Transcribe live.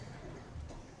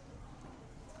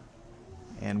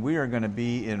and we are going to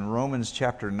be in Romans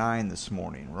chapter 9 this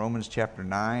morning. Romans chapter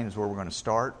 9 is where we're going to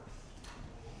start.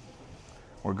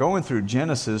 We're going through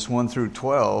Genesis 1 through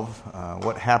 12.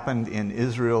 What happened in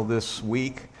Israel this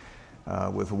week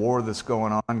with the war that's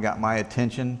going on got my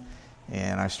attention,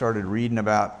 and I started reading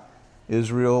about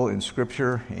Israel in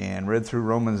Scripture and read through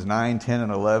Romans 9, 10,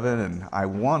 and 11, and I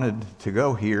wanted to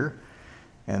go here,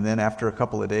 and then after a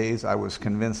couple of days I was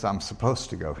convinced I'm supposed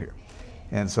to go here.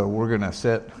 And so we're going to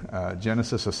set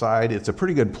Genesis aside. It's a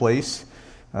pretty good place.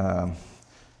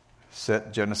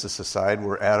 Set Genesis aside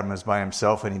where Adam is by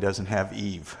himself and he doesn't have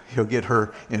Eve. He'll get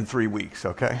her in 3 weeks,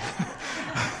 okay?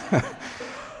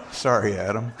 Sorry,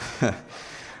 Adam.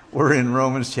 We're in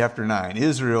Romans chapter 9.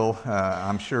 Israel,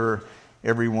 I'm sure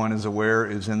everyone is aware,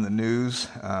 is in the news,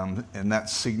 and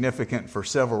that's significant for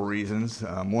several reasons.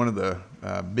 One of the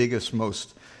biggest,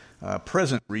 most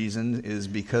present reason is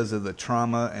because of the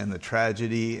trauma and the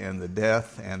tragedy and the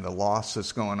death and the loss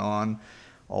that's going on,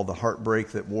 all the heartbreak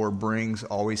that war brings,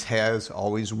 always has,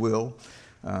 always will.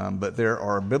 But there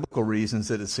are biblical reasons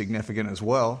that it's significant as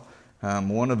well.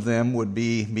 One of them would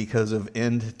be because of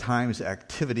end times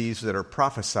activities that are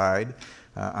prophesied.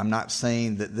 I'm not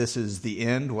saying that this is the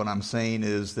end. What I'm saying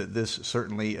is that this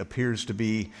certainly appears to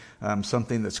be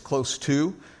something that's close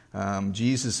to.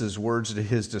 Jesus' words to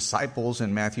his disciples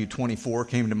in Matthew 24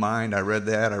 came to mind. I read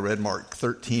that. I read Mark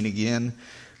 13 again,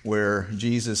 where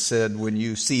Jesus said, when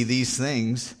you see these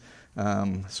things,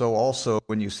 so also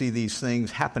when you see these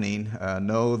things happening,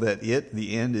 know that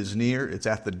the end is near. It's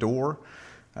at the door.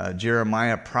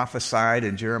 Jeremiah prophesied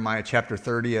in Jeremiah chapter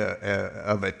 30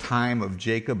 of a time of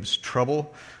Jacob's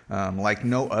trouble like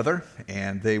no other,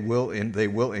 and they will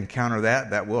encounter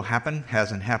that. That will happen.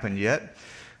 Hasn't happened yet.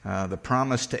 The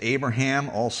promise to Abraham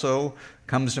also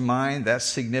comes to mind. That's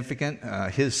significant.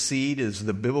 His seed is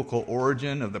the biblical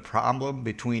origin of the problem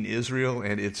between Israel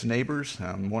and its neighbors.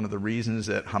 One of the reasons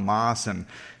that Hamas and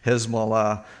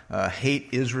Hezbollah hate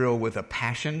Israel with a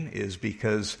passion is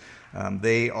because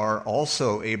they are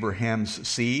also Abraham's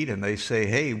seed, and they say,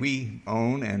 hey, we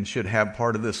own and should have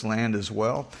part of this land as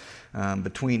well.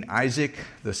 Between Isaac,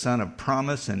 the son of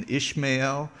promise, and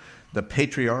Ishmael, the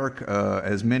patriarch,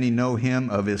 as many know him,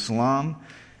 of Islam,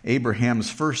 Abraham's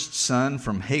first son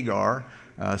from Hagar,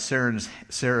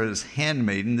 Sarah's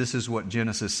handmaiden. This is what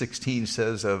Genesis 16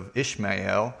 says of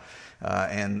Ishmael,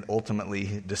 and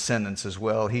ultimately descendants as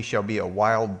well. He shall be a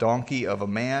wild donkey of a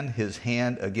man, his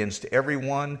hand against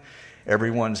everyone,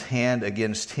 everyone's hand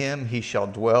against him. He shall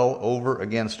dwell over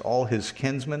against all his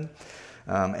kinsmen.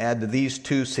 Add to these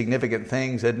two significant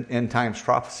things, end times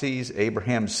prophecies,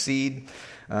 Abraham's seed,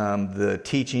 the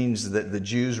teachings that the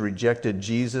Jews rejected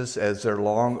Jesus as their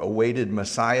long-awaited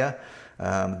Messiah.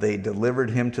 They delivered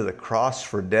him to the cross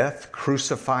for death.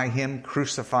 Crucify him.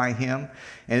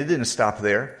 And it didn't stop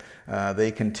there.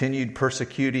 They continued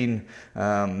persecuting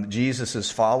Jesus'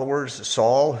 followers.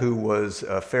 Saul, who was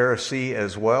a Pharisee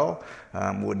as well,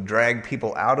 would drag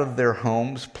people out of their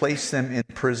homes, place them in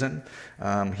prison.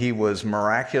 He was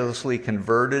miraculously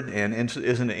converted, and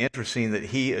isn't it interesting that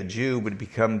he, a Jew, would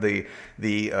become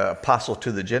the apostle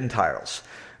to the Gentiles?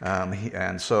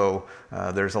 And so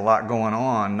there's a lot going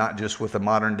on, not just with the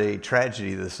modern day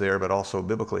tragedy that's there, but also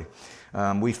biblically.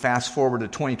 We fast forward to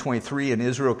 2023, and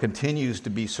Israel continues to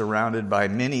be surrounded by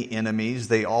many enemies.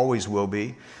 They always will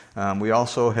be. We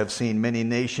also have seen many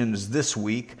nations this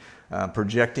week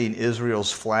projecting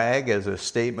Israel's flag as a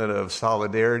statement of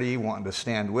solidarity, wanting to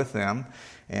stand with them.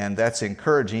 And that's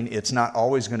encouraging. It's not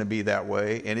always going to be that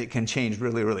way, and it can change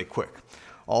really, really quick.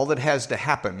 All that has to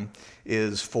happen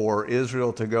is for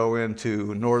Israel to go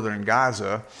into northern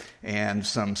Gaza and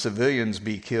some civilians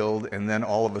be killed, and then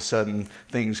all of a sudden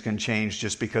things can change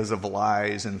just because of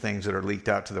lies and things that are leaked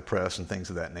out to the press and things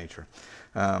of that nature.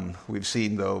 We've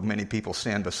seen, though, many people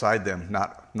stand beside them,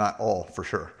 not all for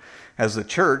sure. As the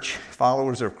church,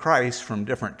 followers of Christ from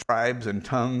different tribes and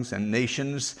tongues and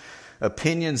nations,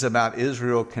 opinions about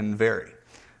Israel can vary.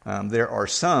 There are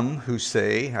some who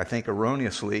say, I think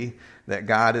erroneously, that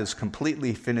God is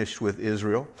completely finished with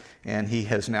Israel, and he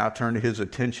has now turned his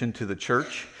attention to the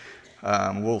church.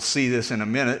 We'll see this in a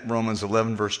minute. Romans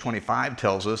 11 verse 25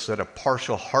 tells us that a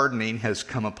partial hardening has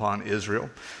come upon Israel.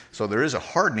 So there is a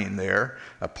hardening there,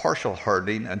 a partial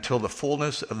hardening, until the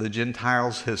fullness of the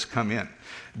Gentiles has come in.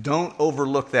 Don't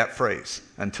overlook that phrase,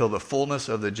 until the fullness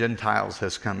of the Gentiles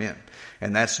has come in.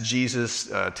 And that's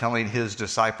Jesus telling his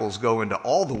disciples, go into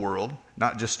all the world,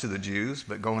 not just to the Jews,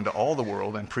 but go into all the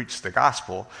world and preach the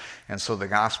gospel. And so the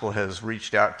gospel has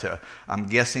reached out to, I'm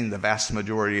guessing, the vast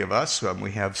majority of us.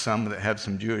 We have some that have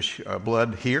some Jewish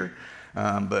blood here.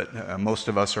 but most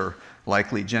of us are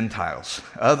likely Gentiles.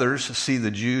 Others see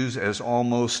the Jews as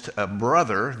almost a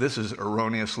brother, this is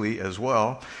erroneously as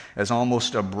well, as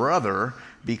almost a brother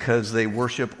because they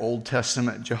worship Old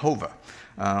Testament Jehovah.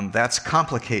 That's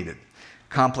complicated.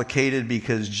 Complicated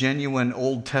because genuine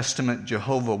Old Testament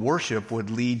Jehovah worship would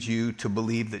lead you to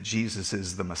believe that Jesus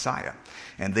is the Messiah,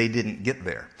 and they didn't get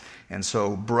there. And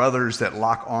so brothers that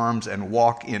lock arms and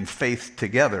walk in faith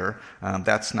together,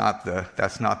 that's not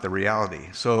the reality.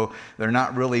 So they're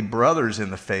not really brothers in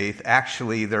the faith.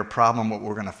 Actually, their problem, what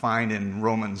we're going to find in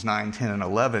Romans 9, 10, and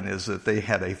 11, is that they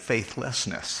had a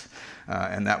faithlessness,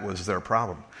 and that was their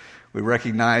problem. We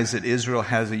recognize that Israel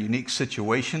has a unique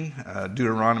situation.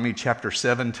 Deuteronomy chapter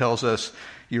 7 tells us,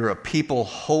 you're a people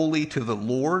holy to the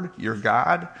Lord your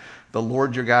God. The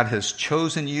Lord your God has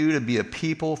chosen you to be a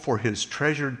people for his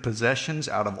treasured possessions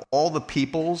out of all the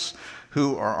peoples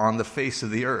who are on the face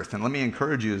of the earth. And let me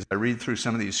encourage you, as I read through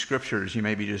some of these scriptures, you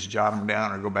maybe just jot them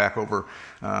down or go back over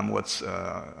what's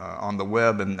on the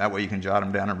web, and that way you can jot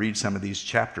them down and read some of these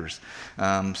chapters.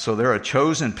 So they're a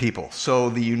chosen people. So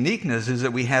the uniqueness is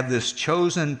that we have this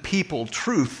chosen people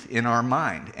truth in our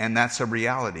mind, and that's a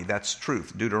reality. That's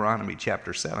truth, Deuteronomy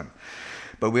chapter 7.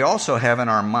 But we also have in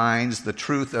our minds the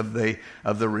truth of the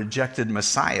rejected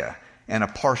Messiah, and a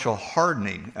partial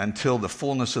hardening until the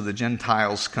fullness of the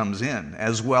Gentiles comes in,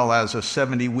 as well as a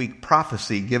 70-week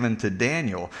prophecy given to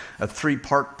Daniel, a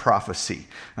 3-part prophecy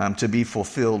to be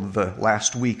fulfilled the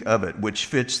last week of it, which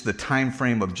fits the time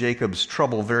frame of Jacob's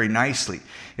trouble very nicely.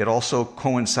 It also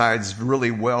coincides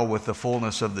really well with the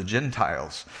fullness of the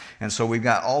Gentiles. And so we've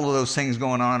got all of those things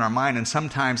going on in our mind, and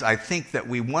sometimes I think that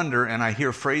we wonder, and I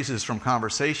hear phrases from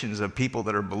conversations of people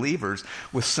that are believers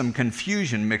with some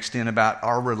confusion mixed in about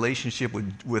our relationship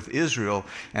with Israel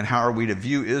and how are we to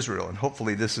view Israel, and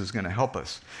hopefully this is going to help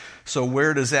us. So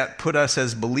where does that put us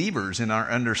as believers in our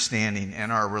understanding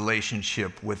and our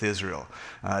relationship with Israel?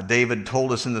 David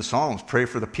told us in the Psalms, pray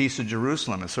for the peace of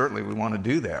Jerusalem, and certainly we want to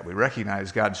do that. We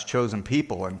recognize God's chosen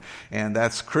people, and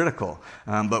that's critical.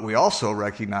 But we also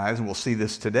recognize, and we'll see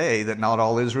this today, that not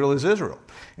all Israel is Israel.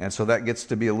 And so that gets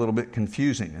to be a little bit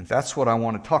confusing, and that's what I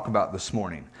want to talk about this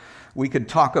morning. We could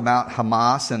talk about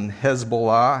Hamas and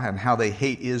Hezbollah and how they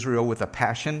hate Israel with a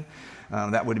passion.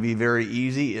 That would be very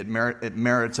easy. It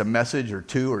merits a message or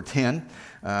 2 or 10.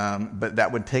 But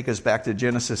that would take us back to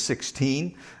Genesis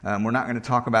 16. We're not going to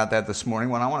talk about that this morning.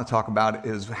 What I want to talk about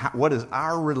is what is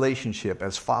our relationship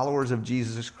as followers of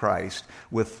Jesus Christ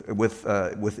with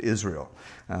Israel.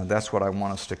 That's what I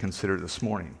want us to consider this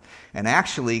morning. And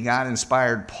actually, God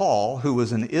inspired Paul, who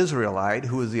was an Israelite,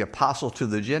 who was the apostle to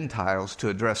the Gentiles, to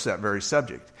address that very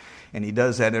subject. And he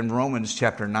does that in Romans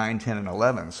chapter 9, 10, and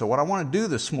 11. So what I want to do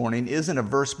this morning isn't a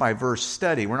verse-by-verse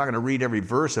study. We're not going to read every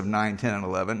verse of 9, 10, and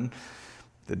 11.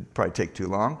 That'd probably take too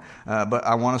long. But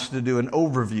I want us to do an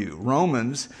overview.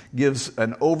 Romans gives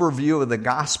an overview of the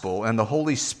gospel, and the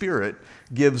Holy Spirit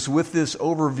gives with this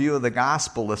overview of the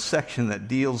gospel a section that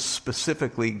deals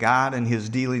specifically God and his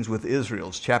dealings with Israel.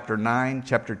 It's chapter 9,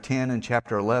 chapter 10, and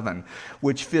chapter 11,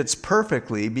 which fits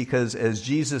perfectly because as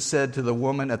Jesus said to the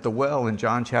woman at the well in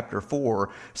John chapter 4,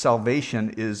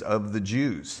 salvation is of the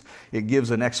Jews. It gives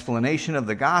an explanation of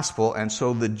the gospel, and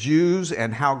so the Jews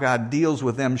and how God deals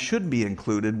with them should be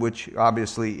included, which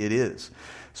obviously it is.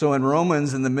 So in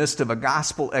Romans, in the midst of a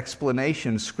gospel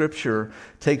explanation, Scripture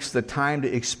takes the time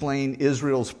to explain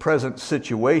Israel's present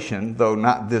situation, though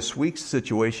not this week's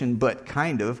situation, but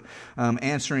kind of,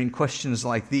 answering questions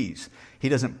like these. He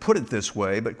doesn't put it this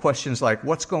way, but questions like,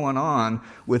 what's going on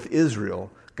with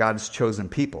Israel, God's chosen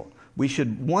people? We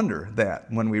should wonder that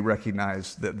when we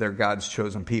recognize that they're God's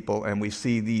chosen people and we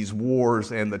see these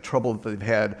wars and the trouble that they've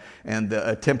had and the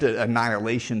attempted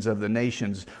annihilations of the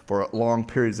nations for long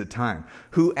periods of time.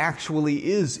 Who actually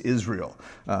is Israel?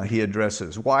 He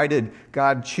addresses. Why did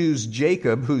God choose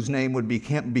Jacob, whose name would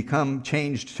become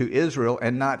changed to Israel,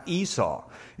 and not Esau?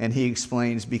 And he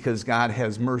explains, because God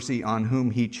has mercy on whom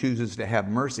he chooses to have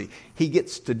mercy. He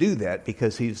gets to do that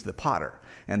because he's the potter.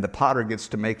 And the potter gets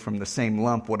to make from the same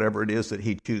lump whatever it is that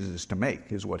he chooses to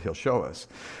make, is what he'll show us.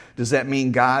 Does that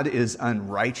mean God is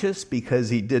unrighteous because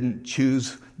he didn't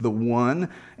choose the one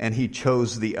and he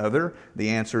chose the other?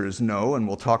 The answer is no, and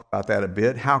we'll talk about that a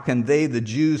bit. How can they, the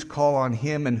Jews, call on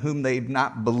him in whom they've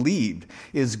not believed?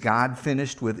 Is God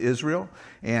finished with Israel?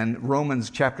 And Romans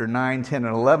chapter 9, 10,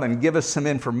 and 11 give us some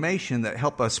information that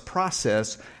help us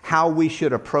process how we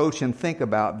should approach and think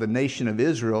about the nation of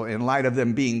Israel in light of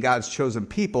them being God's chosen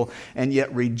people and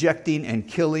yet rejecting and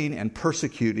killing and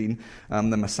persecuting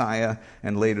the Messiah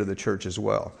and later the church as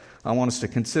well. I want us to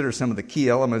consider some of the key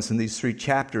elements in these 3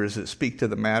 chapters that speak to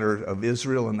the matter of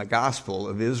Israel and the gospel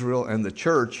of Israel and the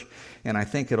church, and I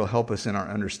think it'll help us in our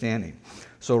understanding.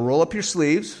 So roll up your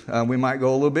sleeves. We might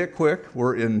go a little bit quick.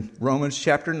 We're in Romans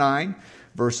chapter 9,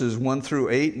 verses 1 through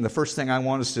 8, and the first thing I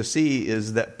want us to see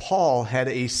is that Paul had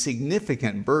a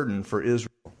significant burden for Israel.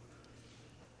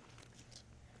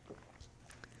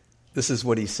 This is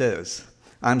what he says.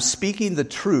 I'm speaking the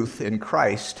truth in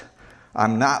Christ.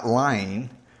 I'm not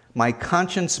lying. My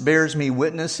conscience bears me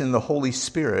witness in the Holy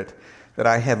Spirit that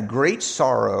I have great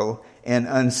sorrow and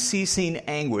unceasing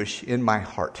anguish in my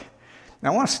heart.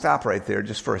 Now I want to stop right there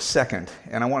just for a second,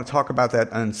 and I want to talk about that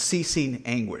unceasing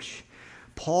anguish.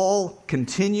 Paul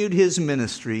continued his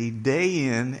ministry day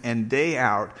in and day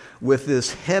out with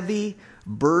this heavy,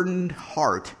 burdened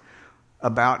heart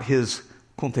about his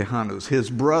conterrâneos, his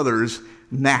brothers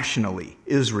nationally,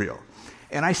 Israel.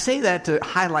 And I say that to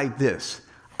highlight this.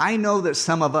 I know that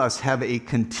some of us have a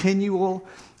continual,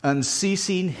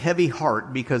 unceasing, heavy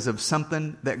heart because of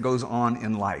something that goes on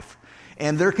in life.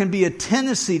 And there can be a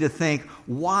tendency to think,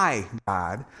 why,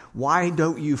 God? Why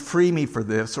don't you free me for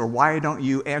this? Or why don't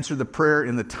you answer the prayer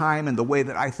in the time and the way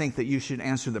that I think that you should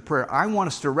answer the prayer? I want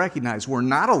us to recognize we're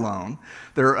not alone.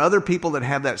 There are other people that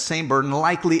have that same burden,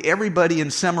 likely everybody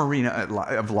in some arena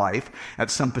of life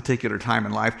at some particular time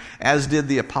in life, as did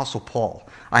the Apostle Paul.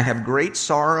 I have great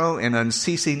sorrow and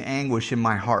unceasing anguish in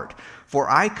my heart. For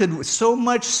I could, so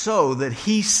much so that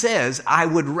he says, I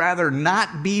would rather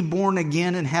not be born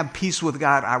again and have peace with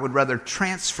God. I would rather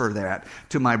transfer that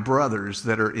to my brothers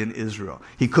that are in Israel.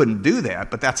 He couldn't do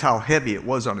that, but that's how heavy it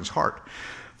was on his heart.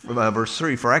 Verse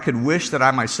 3, for I could wish that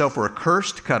I myself were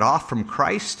accursed, cut off from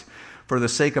Christ, for the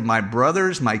sake of my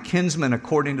brothers, my kinsmen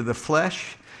according to the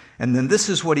flesh. And then this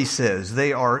is what he says,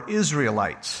 they are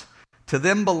Israelites. To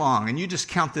them belong, and you just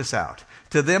count this out,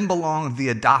 to them belong the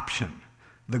adoption,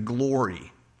 the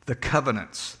glory, the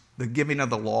covenants, the giving of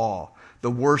the law, the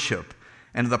worship,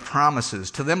 and the promises.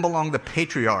 To them belong the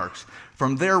patriarchs.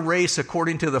 From their race,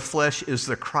 according to the flesh, is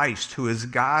the Christ, who is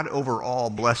God over all,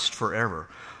 blessed forever.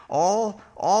 All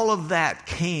of that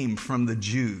came from the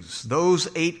Jews. Those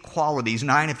 8 qualities,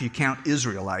 9 if you count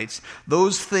Israelites,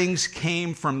 those things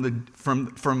came from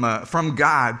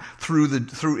God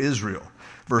through Israel.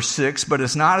 Verse 6, but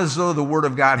it's not as though the word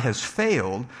of God has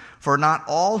failed, for not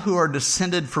all who are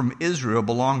descended from Israel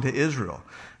belong to Israel.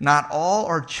 Not all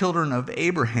are children of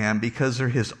Abraham because they're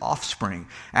his offspring.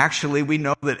 Actually, we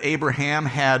know that Abraham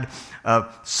had a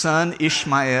son,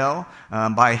 Ishmael,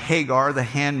 by Hagar, the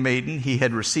handmaiden. He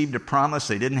had received a promise.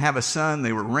 They didn't have a son.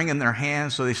 They were wringing their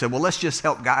hands. So they said, well, let's just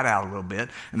help God out a little bit.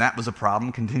 And that was a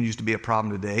problem, continues to be a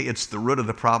problem today. It's the root of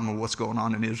the problem of what's going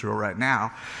on in Israel right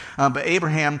now. But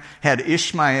Abraham had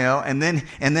Ishmael, and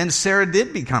then Sarah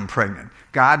did become pregnant.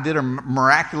 God did a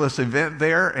miraculous event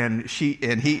there, and she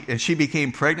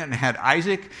became pregnant and had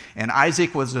Isaac, and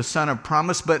Isaac was the son of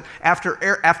promise. But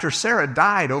after Sarah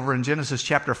died over in Genesis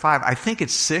chapter 5, I think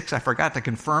it's 6, I forgot to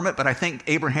confirm it, but I think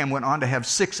Abraham went on to have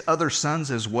 6 other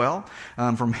sons as well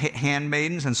from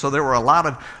handmaidens, and so there were a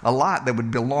lot that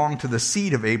would belong to the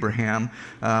seed of Abraham,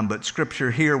 but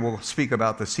Scripture here will speak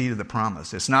about the seed of the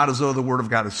promise. It's not as though the word of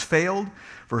God has failed.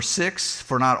 Verse 6,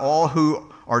 for not all who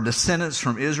are descendants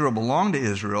from Israel belong to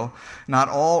Israel. Not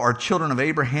all are children of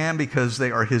Abraham because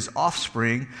they are his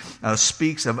offspring.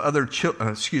 Speaks of other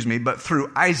but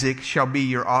through Isaac shall be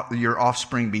your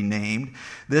offspring be named.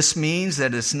 This means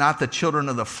that it's not the children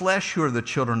of the flesh who are the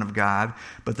children of God,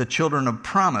 but the children of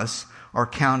promise are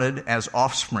counted as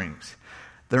offsprings.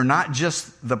 They're not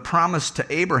just the promise to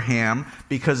Abraham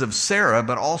because of Sarah,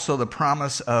 but also the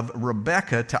promise of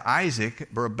Rebekah to Isaac.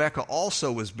 Rebekah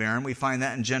also was barren. We find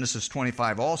that in Genesis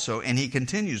 25 also, and he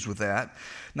continues with that.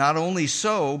 Not only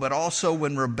so, but also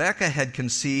when Rebekah had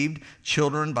conceived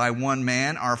children by one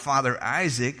man, our father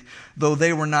Isaac, though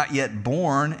they were not yet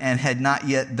born and had not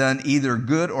yet done either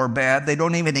good or bad, they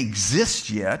don't even exist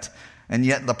yet, and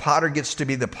yet the potter gets to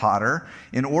be the potter,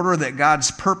 in order that God's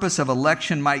purpose of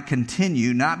election might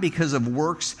continue, not because of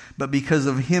works, but because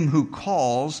of him who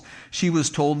calls. She was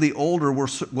told the older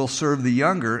will serve the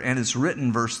younger, and it's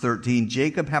written, verse 13,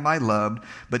 Jacob have I loved,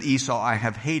 but Esau I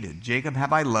have hated. Jacob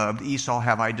have I loved, Esau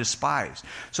have I despised.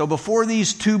 So before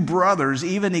these 2 brothers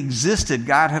even existed,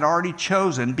 God had already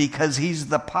chosen, because he's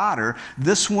the potter,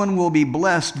 this one will be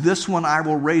blessed, this one I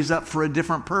will raise up for a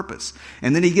different purpose.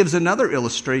 And then he gives another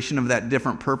illustration of that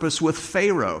different purpose with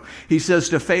Pharaoh. He says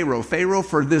to Pharaoh, Pharaoh,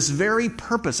 for this very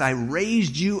purpose I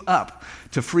raised you up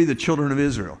to free the children of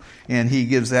Israel. And he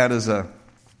gives that as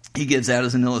he gives that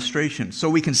as an illustration. So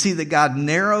we can see that God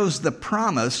narrows the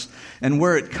promise and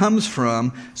where it comes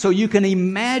from, so you can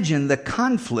imagine the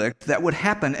conflict that would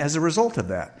happen as a result of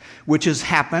that, which has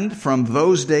happened from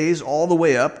those days all the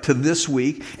way up to this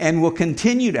week and will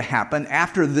continue to happen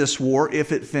after this war,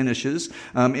 if it finishes,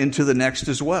 into the next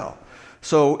as well.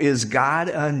 So is God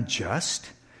unjust?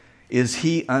 Is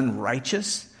he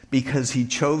unrighteous because he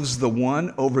chose the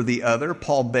one over the other?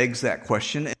 Paul begs that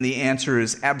question, and the answer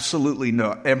is absolutely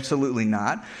no, absolutely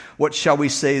not. What shall we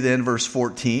say then, verse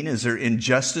 14? Is there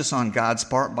injustice on God's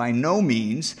part? By no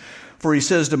means. For he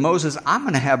says to Moses, I'm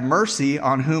going to have mercy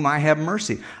on whom I have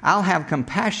mercy. I'll have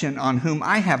compassion on whom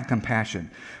I have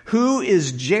compassion. Who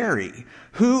is Jerry?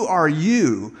 Who are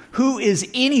you? Who is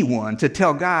anyone to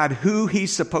tell God who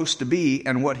he's supposed to be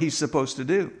and what he's supposed to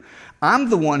do?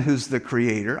 I'm the one who's the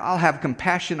creator. I'll have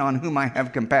compassion on whom I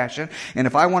have compassion. And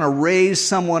if I want to raise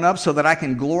someone up so that I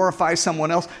can glorify someone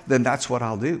else, then that's what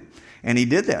I'll do. And he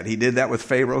did that. He did that with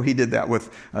Pharaoh. He did that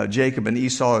with Jacob and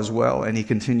Esau as well. And he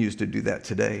continues to do that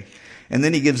today. And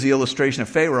then he gives the illustration of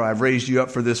Pharaoh. I've raised you up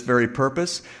for this very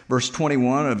purpose. Verse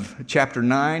 21 of chapter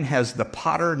 9, has the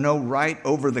potter no right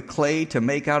over the clay to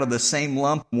make out of the same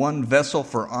lump one vessel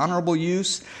for honorable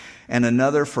use and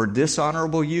another for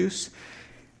dishonorable use?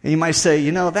 And you might say,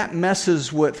 that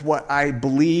messes with what I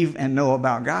believe and know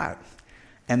about God.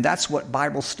 And that's what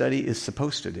Bible study is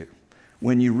supposed to do.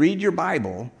 When you read your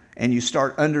Bible and you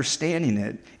start understanding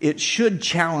it, it should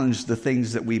challenge the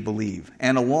things that we believe.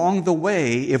 And along the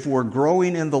way, if we're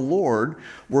growing in the Lord,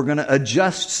 we're going to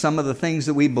adjust some of the things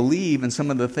that we believe and some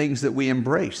of the things that we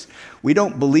embrace. We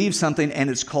don't believe something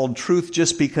and it's called truth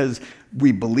just because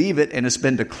we believe it and it's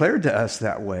been declared to us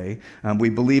that way. We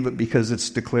believe it because it's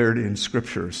declared in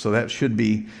Scripture. So that should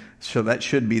be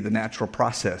the natural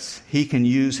process. He can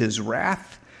use his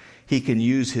wrath. He can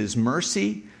use his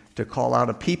mercy to call out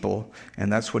a people,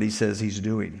 and that's what he says he's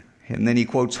doing. And then he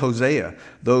quotes Hosea,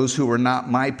 those who are not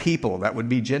my people, that would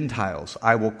be Gentiles,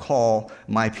 I will call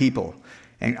my people.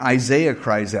 And Isaiah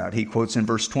cries out, he quotes in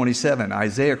verse 27,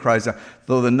 Isaiah cries out,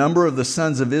 though the number of the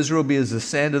sons of Israel be as the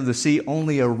sand of the sea,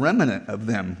 only a remnant of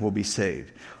them will be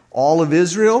saved. All of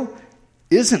Israel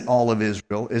isn't all of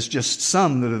Israel, it's just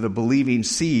some that are the believing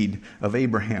seed of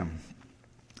Abraham.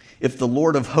 If the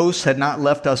Lord of hosts had not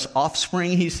left us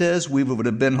offspring, he says, we would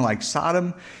have been like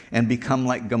Sodom and become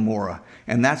like Gomorrah.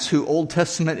 And that's who Old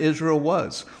Testament Israel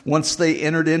was. Once they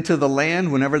entered into the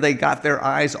land, whenever they got their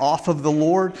eyes off of the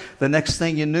Lord, the next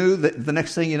thing you know,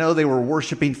 they were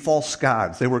worshiping false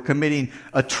gods. They were committing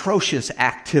atrocious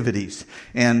activities.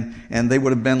 And they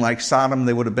would have been like Sodom,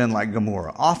 they would have been like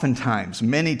Gomorrah. Oftentimes,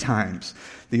 many times,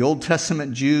 the Old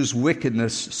Testament Jews'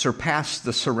 wickedness surpassed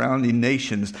the surrounding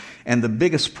nations, and the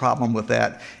biggest problem with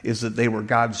that is that they were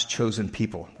God's chosen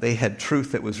people. They had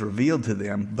truth that was revealed to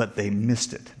them, but they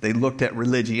missed it. They looked at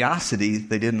religiosity,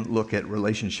 they didn't look at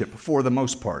relationship for the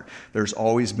most part. There's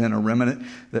always been a remnant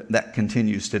that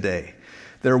continues today.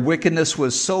 Their wickedness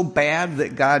was so bad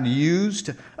that God used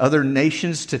other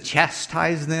nations to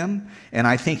chastise them. And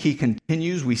I think he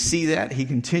continues, we see that, he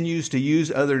continues to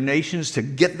use other nations to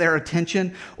get their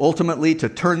attention, ultimately to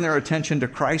turn their attention to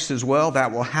Christ as well.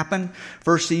 That will happen.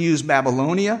 First he used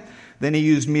Babylonia, then he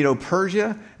used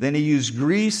Medo-Persia, then he used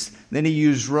Greece, then he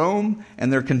used Rome,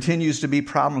 and there continues to be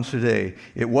problems today.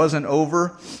 It wasn't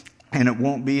over, and it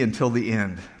won't be until the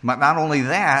end. But not only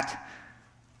that,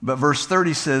 but verse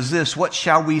 30 says this, what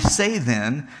shall we say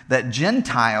then, that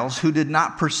Gentiles who did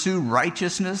not pursue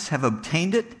righteousness have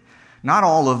obtained it? Not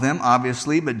all of them,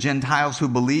 obviously, but Gentiles who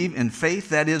believe in faith.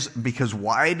 That is, because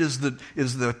wide is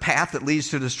the path that leads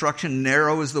to destruction,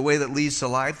 narrow is the way that leads to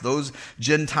life. Those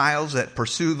Gentiles that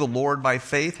pursue the Lord by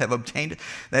faith have obtained it.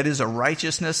 That is a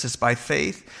righteousness, it's by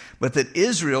faith. But that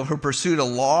Israel who pursued a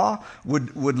law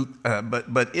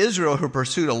but Israel who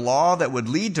pursued a law that would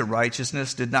lead to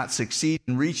righteousness did not succeed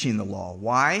in reaching the law.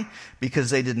 Why?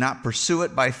 Because they did not pursue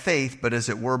it by faith, but as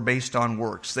it were based on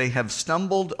works. They have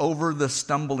stumbled over the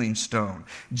stumbling stone.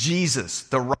 Jesus,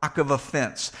 the rock of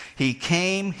offense. He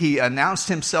came, he announced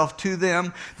himself to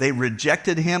them. They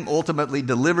rejected him, ultimately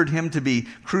delivered him to be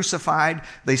crucified.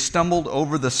 They stumbled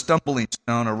over the stumbling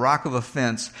stone, a rock of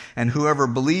offense, and whoever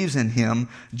believes in him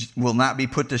will not be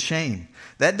put to shame.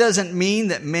 That doesn't mean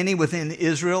that many within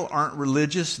Israel aren't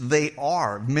religious. They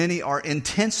are. Many are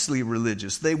intensely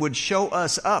religious. They would show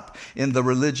us up in the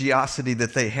religiosity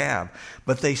that they have.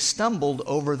 But they stumbled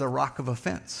over the rock of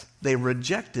offense. They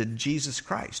rejected Jesus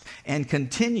Christ and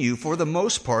continue, for the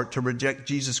most part, to reject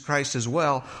Jesus Christ as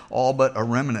well, all but a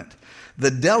remnant.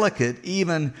 The delicate,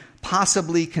 even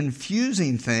possibly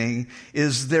confusing thing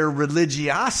is their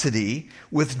religiosity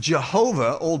with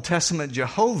Jehovah, Old Testament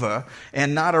Jehovah,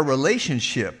 and not a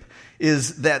relationship.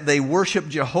 is that they worship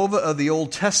Jehovah of the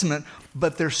Old Testament,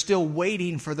 but they're still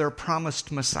waiting for their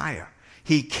promised Messiah.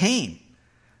 He came.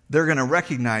 They're going to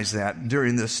recognize that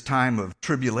during this time of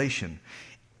tribulation.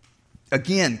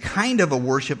 Again, kind of a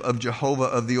worship of Jehovah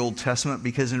of the Old Testament,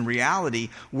 because in reality,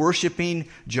 worshiping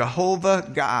Jehovah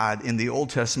God in the Old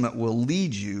Testament will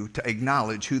lead you to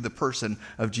acknowledge who the person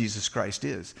of Jesus Christ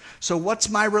is. So what's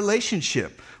my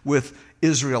relationship with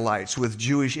Israelites, with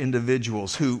Jewish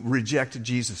individuals who reject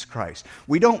Jesus Christ?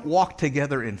 We don't walk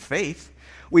together in faith.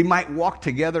 We might walk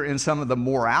together in some of the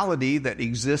morality that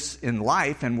exists in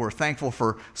life, and we're thankful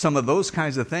for some of those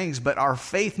kinds of things, but our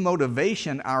faith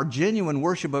motivation, our genuine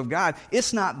worship of God,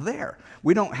 it's not there.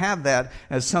 We don't have that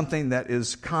as something that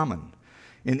is common.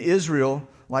 In Israel,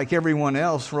 like everyone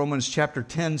else, Romans chapter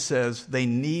 10 says they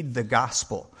need the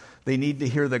gospel. They need to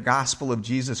hear the gospel of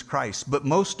Jesus Christ, but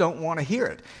most don't want to hear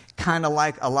it. Kind of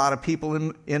like a lot of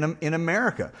people in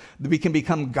America. We can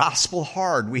become gospel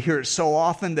hard. We hear it so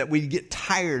often that we get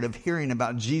tired of hearing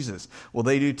about Jesus. Well,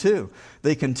 they do too.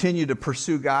 They continue to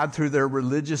pursue God through their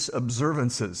religious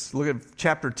observances. Look at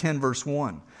chapter 10, verse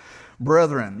 1.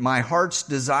 Brethren, my heart's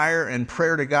desire and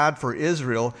prayer to God for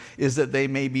Israel is that they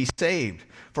may be saved.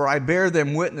 For I bear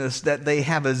them witness that they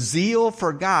have a zeal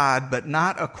for God, but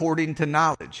not according to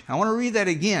knowledge. I want to read that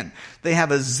again. They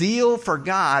have a zeal for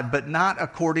God, but not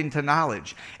according to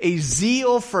knowledge. A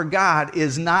zeal for God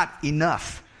is not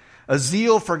enough. A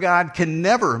zeal for God can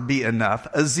never be enough.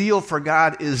 A zeal for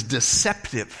God is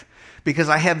deceptive. Because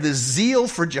I have this zeal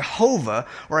for Jehovah,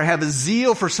 or I have a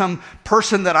zeal for some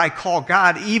person that I call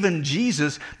God, even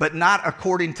Jesus, but not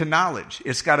according to knowledge.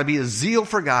 It's got to be a zeal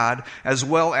for God as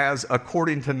well as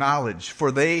according to knowledge.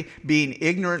 For they, being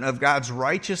ignorant of God's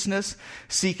righteousness,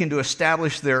 seeking to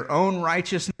establish their own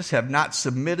righteousness, have not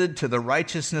submitted to the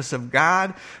righteousness of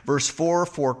God. Verse 4,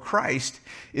 for Christ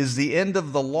is the end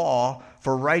of the law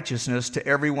for righteousness to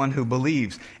everyone who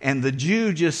believes. And the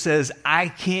Jew just says, I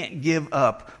can't give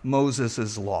up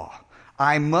Moses' law.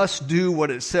 I must do what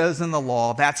it says in the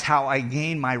law. That's how I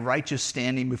gain my righteous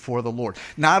standing before the Lord.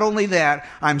 Not only that,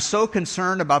 I'm so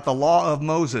concerned about the law of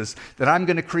Moses that I'm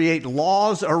going to create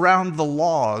laws around the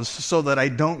laws so that I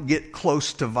don't get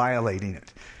close to violating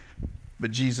it. But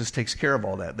Jesus takes care of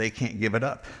all that. They can't give it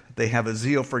up. They have a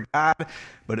zeal for God,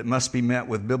 but it must be met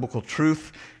with biblical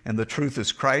truth, and the truth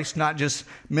is Christ. Not just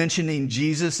mentioning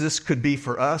Jesus. This could be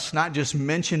for us. Not just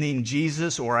mentioning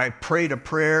Jesus, or I prayed a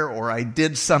prayer, or I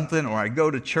did something, or I go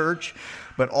to church,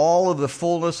 but all of the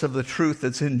fullness of the truth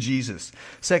that's in Jesus.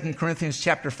 2 Corinthians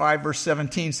chapter 5, verse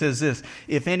 17 says this,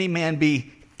 if any man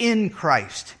be in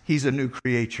Christ, he's a new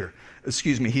creature.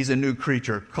 He's a new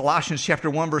creature. Colossians chapter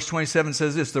 1 verse 27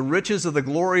 says this, the riches of the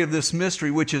glory of this mystery,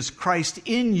 which is Christ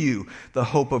in you, the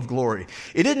hope of glory.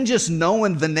 It isn't just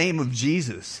knowing the name of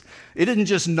Jesus. It isn't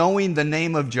just knowing the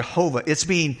name of Jehovah. It's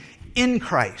being in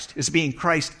Christ. It's being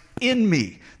Christ in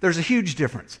me. There's a huge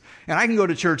difference. And I can go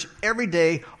to church every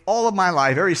day, all of my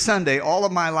life, every Sunday, all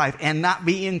of my life, and not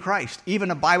be in Christ. Even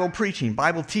a Bible preaching,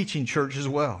 Bible teaching church as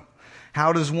well.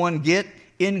 How does one get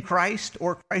in Christ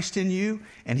or Christ in you?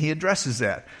 And he addresses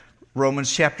that.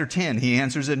 Romans chapter 10, he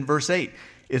answers it in verse 8.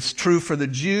 It's true for the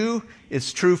Jew,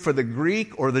 it's true for the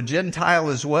Greek or the Gentile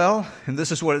as well. And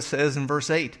this is what it says in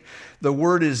verse 8. The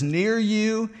word is near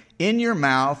you, in your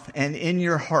mouth and in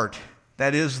your heart.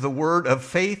 That is the word of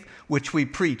faith which we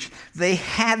preach. They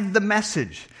had the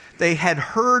message. They had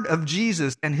heard of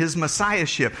Jesus and his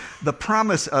messiahship, the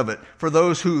promise of it for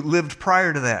those who lived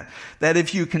prior to that. That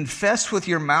if you confess with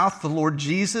your mouth the Lord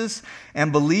Jesus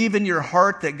and believe in your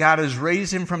heart that God has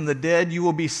raised him from the dead, you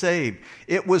will be saved.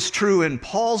 It was true in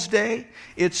Paul's day.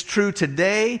 It's true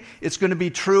today. It's going to be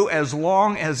true as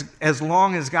long as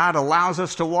God allows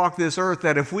us to walk this earth,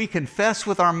 that if we confess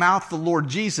with our mouth the Lord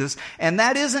Jesus, and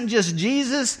that isn't just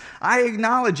Jesus, I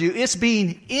acknowledge you, it's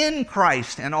being in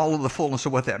Christ and all of the fullness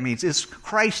of what that means. It's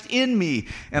Christ in me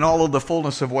and all of the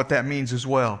fullness of what that means as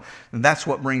well. And that's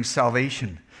what brings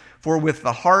salvation. For with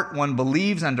the heart one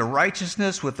believes unto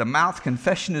righteousness, with the mouth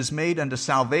confession is made unto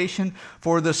salvation.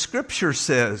 For the Scripture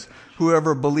says,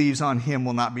 whoever believes on him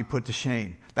will not be put to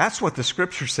shame. That's what the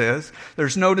Scripture says.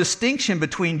 There's no distinction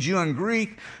between Jew and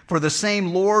Greek, for the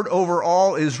same Lord over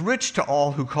all is rich to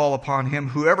all who call upon him.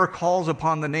 Whoever calls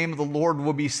upon the name of the Lord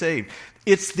will be saved.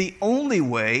 It's the only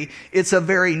way. It's a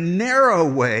very narrow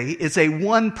way. It's a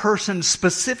one-person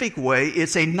specific way.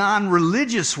 It's a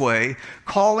non-religious way,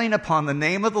 calling upon the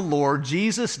name of the Lord.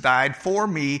 Jesus died for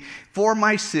me, for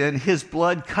my sin. His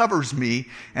blood covers me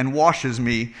and washes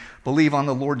me. Believe on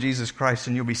the Lord Jesus Christ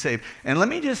and you'll be saved. And let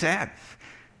me just add,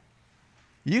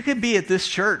 you could be at this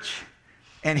church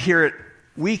and hear it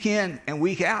week in and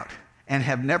week out and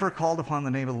have never called upon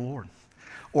the name of the Lord.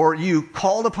 Or you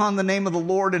called upon the name of the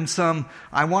Lord in some,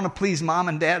 I want to please mom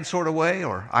and dad sort of way,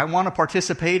 or I want to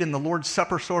participate in the Lord's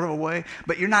Supper sort of a way,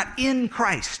 but you're not in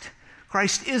Christ.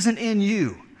 Christ isn't in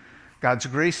you. God's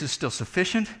grace is still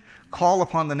sufficient. Call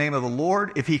upon the name of the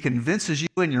Lord. If he convinces you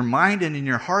in your mind and in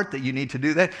your heart that you need to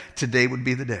do that, today would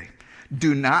be the day.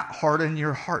 Do not harden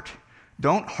your heart.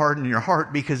 Don't harden your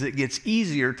heart, because it gets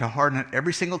easier to harden it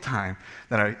every single time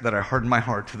that I harden my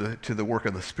heart to the work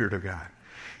of the Spirit of God.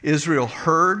 Israel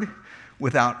heard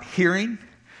without hearing.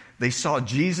 They saw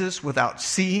Jesus without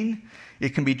seeing.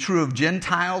 It can be true of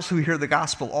Gentiles who hear the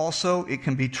gospel also. It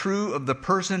can be true of the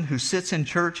person who sits in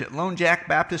church at Lone Jack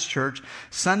Baptist Church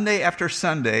Sunday after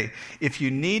Sunday. If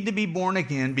you need to be born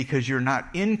again because you're not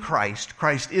in Christ,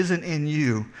 Christ isn't in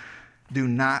you, do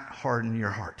not harden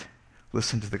your heart.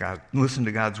 Listen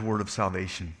to God's word of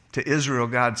salvation. To Israel,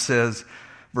 God says,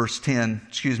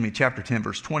 chapter 10,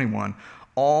 verse 21,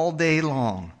 all day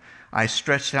long I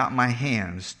stretched out my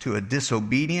hands to a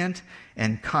disobedient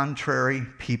and contrary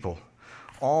people.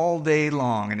 All day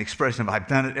long, an expression of I've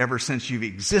done it ever since you've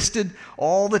existed.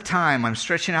 All the time I'm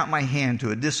stretching out my hand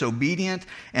to a disobedient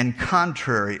and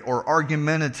contrary or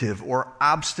argumentative or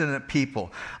obstinate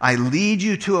people. I lead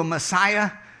you to a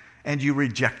Messiah and you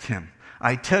reject him.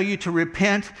 I tell you to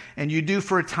repent, and you do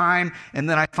for a time, and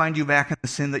then I find you back in the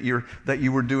sin that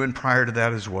you were doing prior to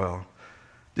that as well.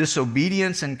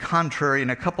 Disobedience and contrary in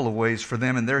a couple of ways for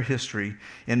them in their history.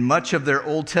 In much of their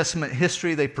Old Testament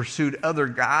history, they pursued other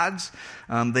gods.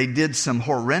 They did some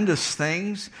horrendous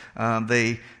things.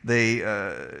 They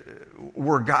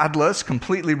were godless,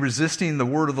 completely resisting the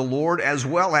word of the Lord, as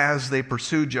well as they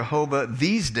pursued Jehovah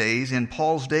these days, in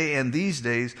Paul's day and these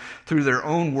days, through their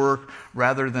own work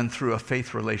rather than through a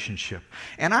faith relationship.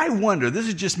 And I wonder, this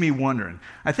is just me wondering,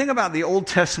 I think about the Old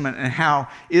Testament and how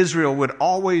Israel would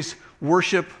always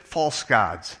worship false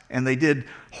gods, and they did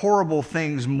horrible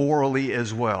things morally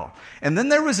as well. And then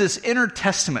there was this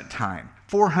intertestament time,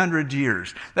 400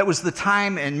 years. That was the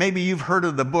time, and maybe you've heard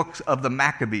of the books of the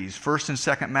Maccabees, 1st and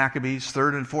 2nd Maccabees,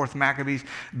 3rd and 4th Maccabees.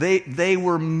 They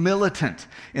were militant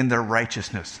in their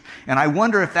righteousness. And I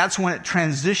wonder if that's when it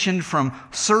transitioned from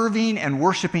serving and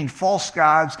worshiping false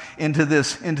gods into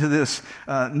this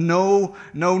no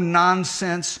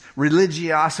nonsense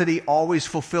religiosity, always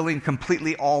fulfilling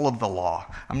completely all of the law.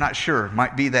 I'm not sure. It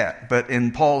might be that. But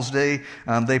in Paul's day,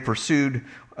 they pursued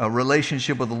a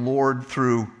relationship with the Lord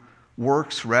through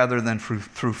works rather than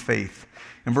through faith.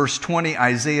 In verse 20,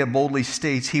 Isaiah boldly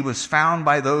states, he was found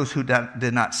by those who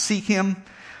did not seek him.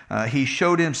 He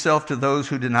showed himself to those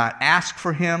who did not ask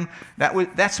for him.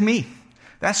 That's me.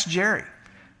 That's Jerry.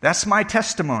 That's my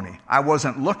testimony. I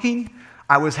wasn't looking.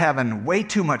 I was having way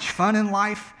too much fun in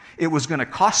life. It was going to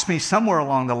cost me somewhere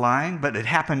along the line, but it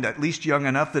happened at least young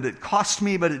enough that it cost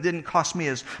me, but it didn't cost me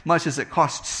as much as it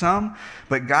cost some.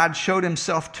 But God showed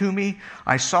himself to me.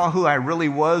 I saw who I really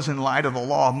was in light of the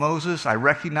law of Moses. I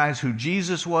recognized who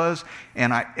Jesus was,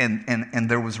 and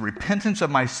there was repentance of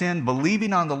my sin,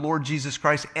 believing on the Lord Jesus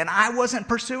Christ, and I wasn't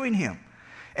pursuing him.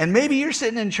 And maybe you're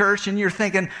sitting in church and you're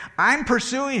thinking, I'm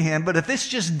pursuing him, but if it's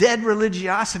just dead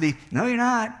religiosity, no, you're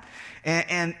not.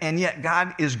 And yet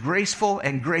God is graceful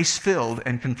and grace-filled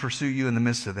and can pursue you in the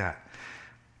midst of that.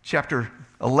 Chapter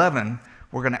 11,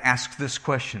 we're going to ask this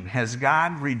question. Has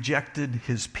God rejected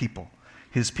his people?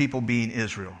 His people being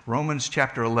Israel. Romans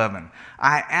chapter 11.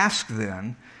 I ask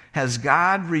then, has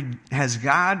God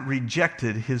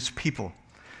rejected his people?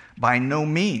 By no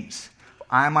means.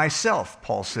 I myself,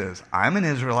 Paul says, I'm an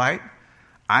Israelite.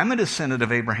 I'm a descendant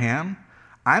of Abraham.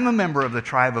 I'm a member of the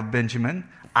tribe of Benjamin.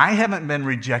 I haven't been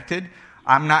rejected.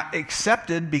 I'm not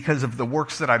accepted because of the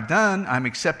works that I've done. I'm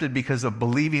accepted because of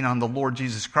believing on the Lord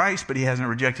Jesus Christ, but he hasn't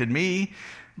rejected me.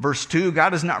 Verse 2,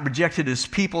 God has not rejected his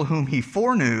people whom he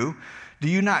foreknew. Do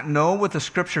you not know what the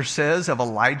scripture says of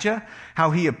Elijah,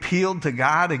 how he appealed to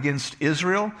God against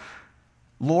Israel?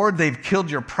 Lord, they've killed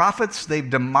your prophets. They've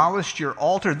demolished your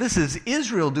altar. This is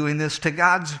Israel doing this to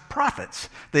God's prophets.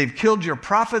 They've killed your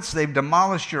prophets. They've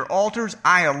demolished your altars.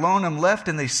 I alone am left,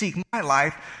 and they seek my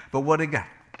life. But what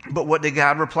did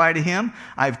God reply to him?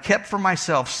 I've kept for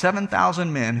myself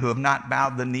 7,000 men who have not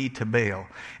bowed the knee to Baal.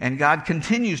 And God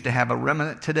continues to have a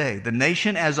remnant today. The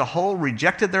nation as a whole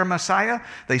rejected their Messiah.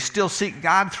 They still seek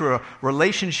God through a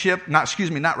relationship,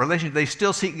 they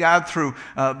still seek God through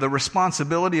the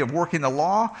responsibility of working the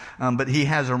law. But he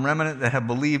has a remnant that have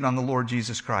believed on the Lord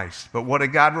Jesus Christ. But what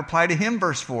did God reply to him?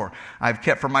 Verse 4, I've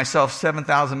kept for myself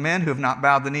 7,000 men who have not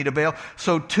bowed the knee to Baal.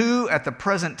 So too, at the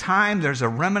present time, there's a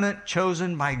remnant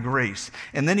chosen by grace.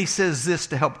 And then he says this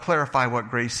to help clarify what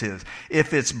grace is.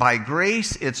 If it's by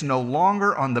grace, it's no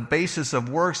longer on the basis of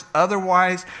works.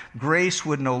 Otherwise, grace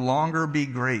would no longer be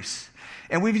grace.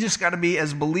 And we've just got to be,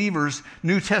 as believers,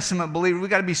 New Testament believers, we've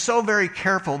got to be so very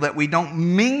careful that we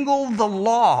don't mingle the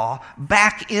law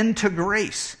back into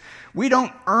grace. We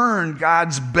don't earn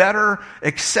God's better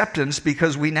acceptance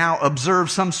because we now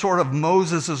observe some sort of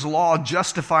Moses' law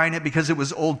justifying it because it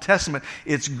was Old Testament.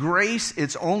 It's grace,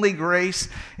 it's only grace,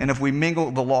 and if we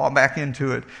mingle the law back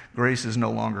into it, grace is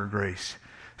no longer grace.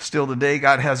 Still today,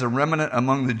 God has a remnant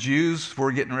among the Jews.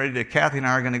 We're getting ready to, Kathy and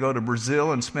I are going to go to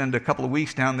Brazil and spend a couple of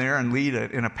weeks down there and lead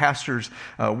in a pastor's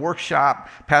workshop,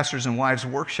 pastors and wives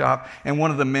workshop. And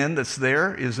one of the men that's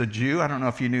there is a Jew. I don't know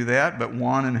if you knew that, but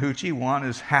Juan and Huchi. Juan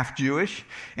is half Jewish.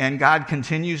 And God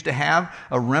continues to have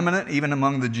a remnant even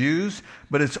among the Jews,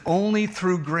 but it's only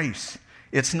through grace.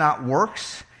 It's not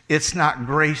works. It's not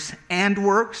grace and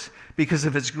works. Because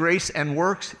if it's grace and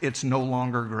works, it's no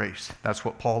longer grace. That's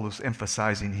what Paul is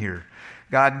emphasizing here.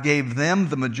 God gave them,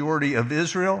 the majority of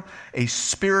Israel, a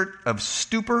spirit of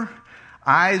stupor,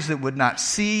 eyes that would not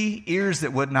see, ears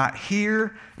that would not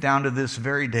hear, down to this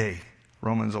very day.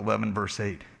 Romans 11, verse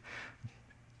 8.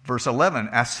 Verse 11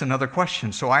 asks another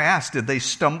question. So I asked, did they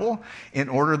stumble in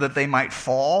order that they might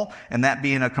fall, and that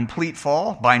being a complete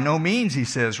fall? By no means, he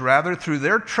says. Rather, through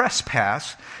their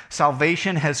trespass,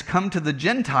 salvation has come to the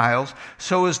Gentiles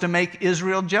so as to make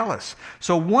Israel jealous.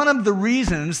 So one of the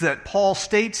reasons that Paul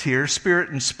states here,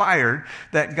 Spirit-inspired,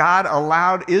 that God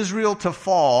allowed Israel to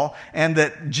fall and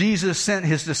that Jesus sent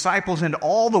his disciples into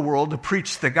all the world to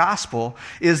preach the gospel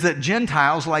is that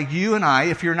Gentiles like you and I,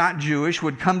 if you're not Jewish,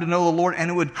 would come to know the Lord, and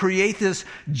it would create this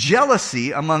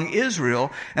jealousy among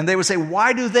Israel, and they would say,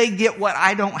 why do they get what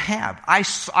I don't have? I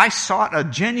sought a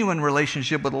genuine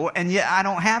relationship with the Lord, and yet I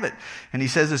don't have it. And he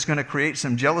says it's going to create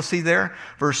some jealousy there.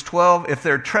 Verse 12, if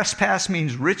their trespass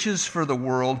means riches for the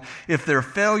world, if their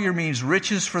failure means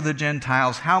riches for the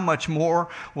Gentiles, how much more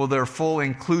will their full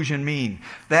inclusion mean?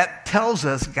 That tells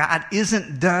us God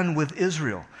isn't done with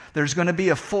Israel. There's going to be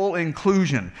a full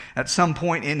inclusion at some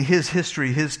point in his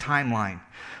history, his timeline.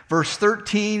 Verse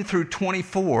 13 through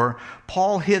 24,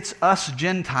 Paul hits us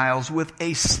Gentiles with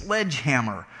a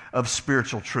sledgehammer of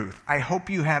spiritual truth. I hope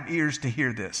you have ears to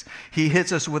hear this. He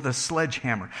hits us with a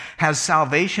sledgehammer. Has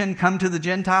salvation come to the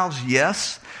Gentiles?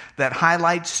 Yes. That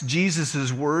highlights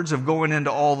Jesus' words of going into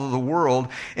all of the world.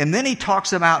 And then he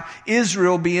talks about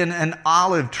Israel being an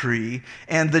olive tree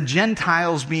and the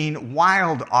Gentiles being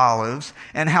wild olives,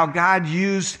 and how God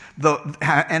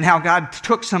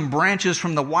took some branches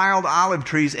from the wild olive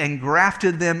trees and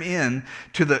grafted them in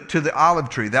to the olive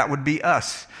tree. That would be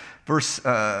us.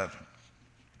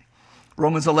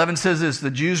 Romans 11 says this,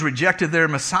 the Jews rejected their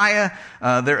Messiah.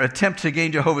 Their attempt to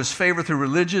gain Jehovah's favor through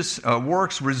religious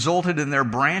works resulted in their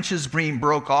branches being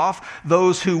broke off.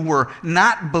 Those who were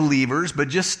not believers, but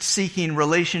just seeking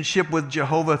relationship with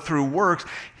Jehovah through works,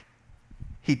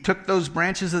 he took those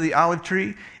branches of the olive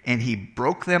tree and he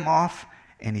broke them off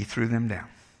and he threw them down.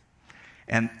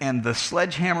 And the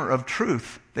sledgehammer of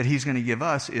truth that he's going to give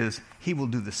us is he will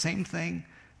do the same thing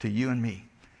to you and me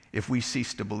if we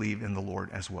cease to believe in the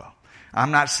Lord as well.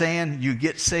 I'm not saying you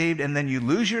get saved and then you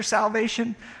lose your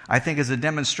salvation. I think it's a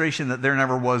demonstration that there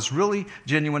never was really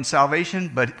genuine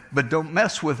salvation, but don't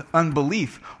mess with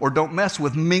unbelief, or don't mess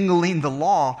with mingling the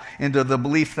law into the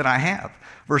belief that I have.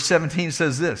 Verse 17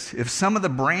 says this, if some of the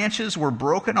branches were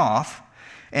broken off,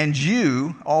 and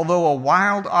you, although a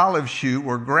wild olive shoot,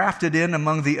 were grafted in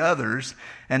among the others,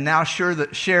 and now share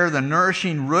the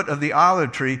nourishing root of the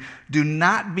olive tree, do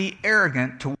not be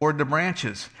arrogant toward the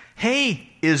branches. Hey,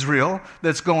 Israel,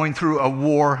 that's going through a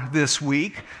war this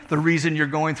week. The reason you're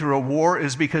going through a war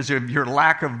is because of your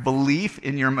lack of belief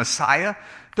in your Messiah.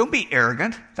 Don't be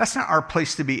arrogant. That's not our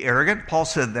place to be arrogant. Paul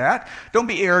said that. Don't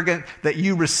be arrogant that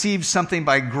you received something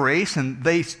by grace and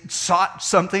they sought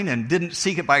something and didn't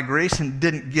seek it by grace and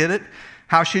didn't get it.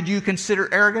 How should you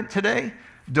consider arrogant today?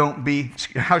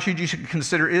 How should you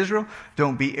consider Israel?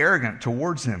 Don't be arrogant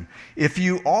towards them. If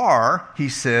you are, he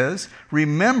says,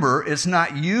 remember it's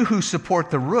not you who support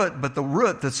the root, but the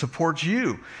root that supports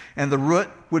you. And the root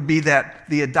would be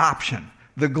the adoption,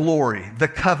 the glory, the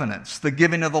covenants, the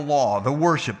giving of the law, the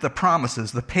worship, the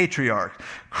promises, the patriarch,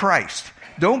 Christ.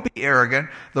 Don't be arrogant.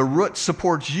 The root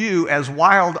supports you as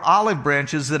wild olive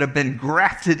branches that have been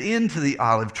grafted into the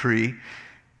olive tree.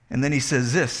 And then he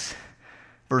says this,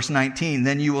 verse 19,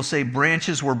 then you will say,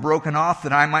 branches were broken off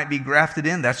that I might be grafted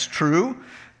in. That's true.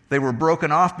 They were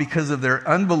broken off because of their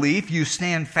unbelief. You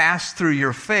stand fast through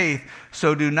your faith,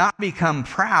 so do not become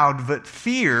proud, but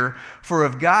fear. For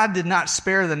if God did not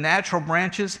spare the natural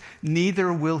branches,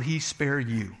 neither will he spare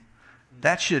you.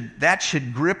 That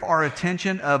should grip our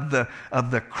attention of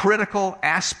the critical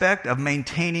aspect of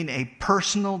maintaining a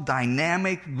personal,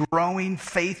 dynamic, growing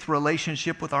faith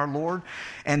relationship with our Lord.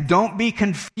 And don't be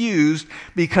confused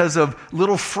because of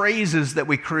little phrases that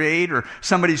we create or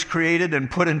somebody's created and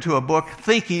put into a book,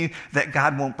 thinking that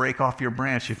God won't break off your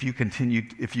branch if you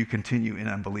continue in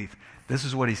unbelief. This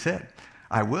is what he said.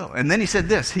 I will. And then he said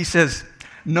this. He says,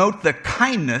 note the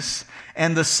kindness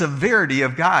and the severity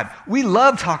of God. We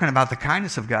love talking about the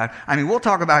kindness of God. I mean, we'll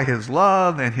talk about his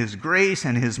love and his grace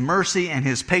and his mercy and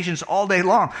his patience all day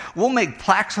long. We'll make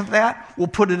plaques of that. We'll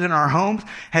put it in our homes.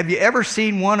 Have you ever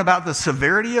seen one about the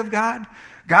severity of God?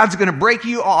 God's going to break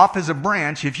you off as a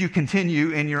branch if you continue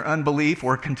in your unbelief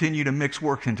or continue to mix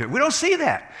works into it. We don't see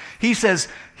that. He says,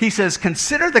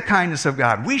 consider the kindness of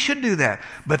God. We should do that.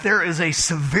 But there is a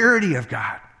severity of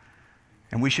God.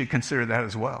 And we should consider that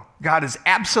as well. God is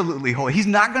absolutely holy. He's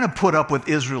not going to put up with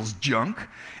Israel's junk.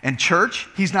 And church,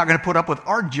 he's not going to put up with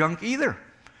our junk either.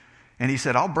 And he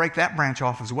said, I'll break that branch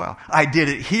off as well. I did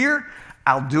it here.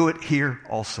 I'll do it here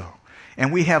also.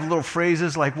 And we have little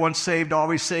phrases like once saved,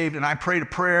 always saved, and I prayed a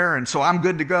prayer, and so I'm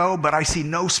good to go, but I see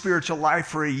no spiritual life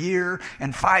for a year,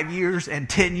 and 5 years, and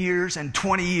 10 years, and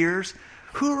 20 years.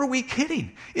 Who are we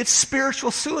kidding? It's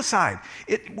spiritual suicide.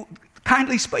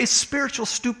 It's spiritual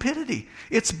stupidity.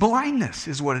 It's blindness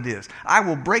is what it is. I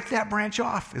will break that branch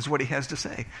off is what he has to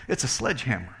say. It's a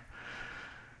sledgehammer.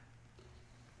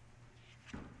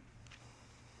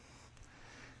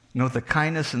 Note the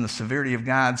kindness and the severity of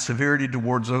God, severity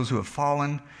towards those who have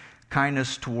fallen,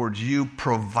 kindness towards you,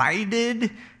 provided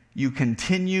you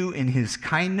continue in his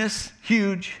kindness.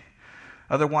 Huge.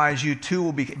 Otherwise, you too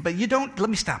will be. But let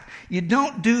me stop. You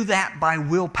don't do that by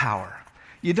willpower.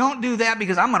 You don't do that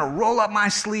because I'm going to roll up my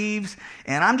sleeves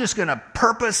and I'm just going to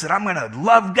purpose that I'm going to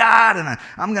love God and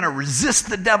I'm going to resist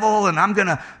the devil and I'm going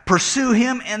to pursue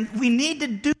him. And we need to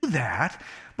do that.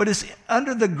 But it's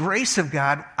under the grace of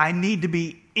God, I need to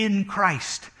be in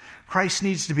Christ. Christ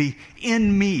needs to be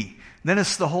in me. Then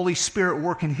it's the Holy Spirit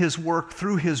working his work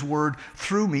through his word,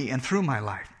 through me and through my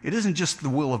life. It isn't just the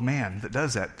will of man that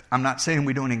does that. I'm not saying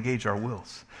we don't engage our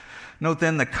wills. Note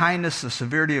then the kindness, the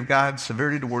severity of God,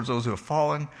 severity towards those who have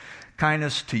fallen,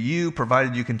 kindness to you,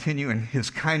 provided you continue in his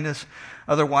kindness.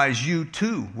 Otherwise, you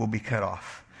too will be cut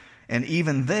off. And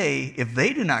even they, if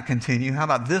they do not continue, how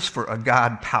about this for a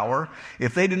God power?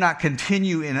 If they do not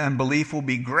continue in unbelief, will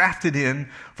be grafted in,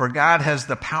 for God has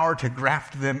the power to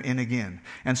graft them in again.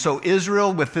 And so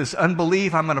Israel, with this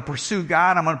unbelief, I'm going to pursue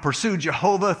God, I'm going to pursue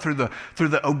Jehovah through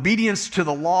the obedience to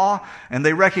the law, and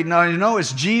they recognize,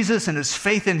 it's Jesus and it's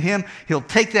faith in him. He'll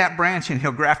take that branch and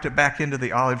he'll graft it back into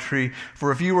the olive tree.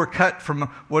 For if you were cut from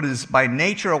what is by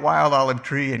nature a wild olive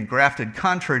tree and grafted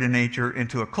contrary to nature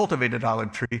into a cultivated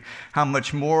olive tree, how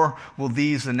much more will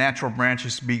these, the natural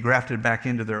branches, be grafted back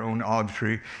into their own olive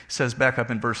tree? It says back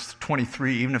up in verse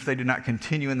 23, even if they do not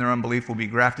continue in their unbelief, will be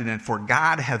grafted in, for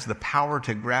God has the power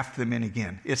to graft them in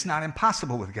again. It's not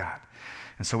impossible with God.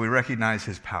 And so we recognize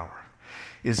his power.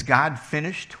 Is God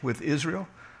finished with Israel?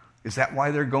 Is that why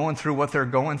they're going through what they're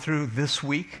going through this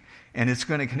week? And it's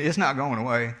not going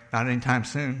away, not anytime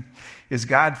soon. Is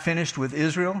God finished with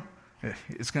Israel?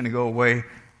 It's going to go away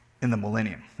in the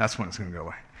millennium. That's when it's going to go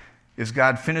away. Is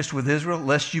God finished with Israel?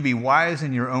 Lest you be wise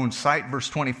in your own sight. Verse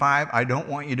 25, I don't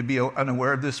want you to be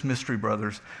unaware of this mystery,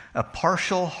 brothers. A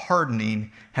partial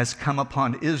hardening has come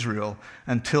upon Israel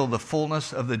until the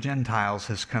fullness of the Gentiles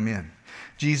has come in.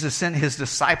 Jesus sent his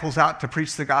disciples out to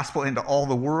preach the gospel into all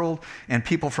the world, and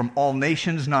people from all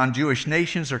nations, non-Jewish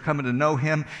nations, are coming to know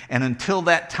him. And until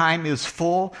that time is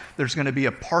full, there's going to be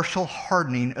a partial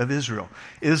hardening of Israel.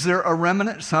 Is there a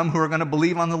remnant, some who are going to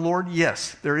believe on the Lord?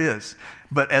 Yes, there is.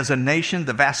 But as a nation,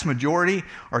 the vast majority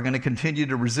are going to continue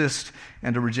to resist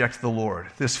and to reject the Lord.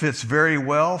 This fits very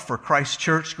well for Christ's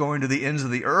church going to the ends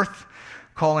of the earth,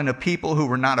 calling a people who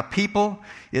were not a people.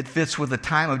 It fits with the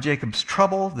time of Jacob's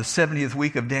trouble, the 70th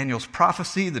week of Daniel's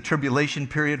prophecy, the tribulation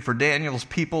period for Daniel's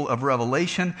people of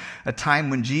Revelation, a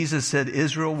time when Jesus said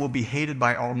Israel will be hated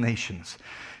by all nations.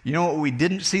 You know what we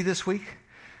didn't see this week?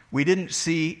 We didn't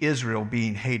see Israel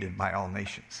being hated by all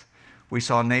nations. We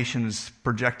saw nations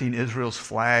projecting Israel's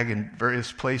flag in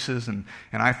various places, and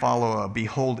I follow a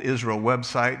Behold Israel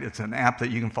website. It's an app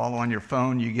that you can follow on your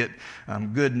phone. You get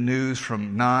good news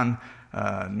from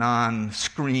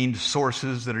non-screened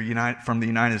sources that are from the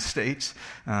United States.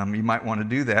 You might want to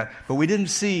do that. But we didn't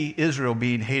see Israel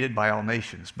being hated by all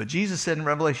nations. But Jesus said in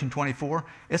Revelation 24,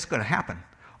 it's going to happen.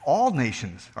 All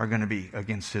nations are going to be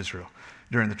against Israel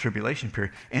during the tribulation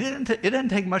period. And it doesn't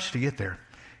take much to get there.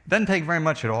 It doesn't take very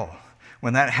much at all.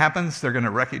 When that happens, they're going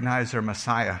to recognize their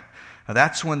Messiah.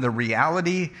 That's when the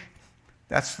reality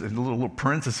That's the little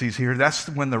parentheses here. That's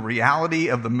when the reality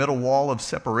of the middle wall of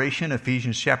separation,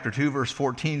 Ephesians chapter 2, verse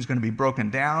 14, is going to be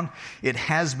broken down. It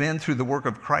has been through the work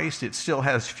of Christ. It still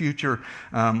has future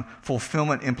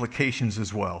fulfillment implications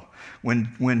as well.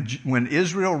 When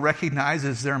Israel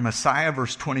recognizes their Messiah,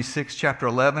 verse 26, chapter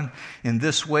 11, in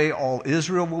this way all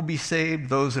Israel will be saved,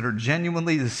 those that are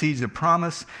genuinely the seeds of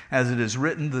promise. As it is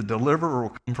written, the deliverer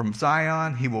will come from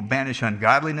Zion. He will banish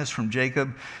ungodliness from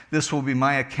Jacob. This will be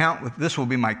my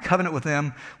covenant with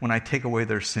them when I take away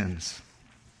their sins.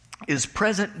 Is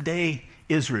present day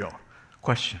Israel,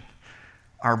 question,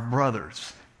 our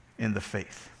brothers in the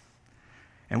faith?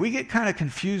 And we get kind of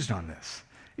confused on this.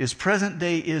 Is present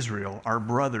day Israel our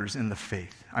brothers in the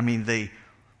faith? I mean, they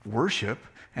worship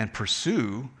and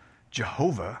pursue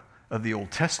Jehovah of the Old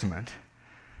Testament.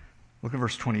 Look at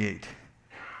verse 28.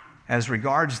 As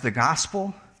regards the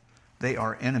gospel, they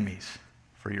are enemies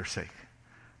for your sake.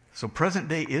 So present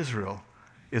day Israel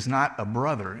is not a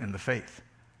brother in the faith.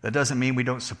 That doesn't mean we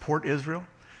don't support Israel.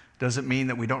 Doesn't mean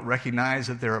that we don't recognize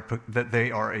that they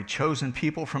are a chosen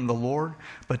people from the Lord.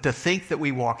 But to think that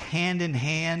we walk hand in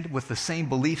hand with the same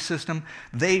belief system,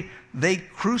 they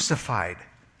crucified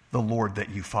the Lord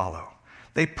that you follow.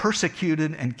 They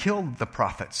persecuted and killed the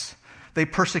prophets. They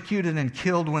persecuted and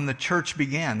killed when the church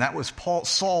began. That was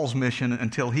Saul's mission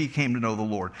until he came to know the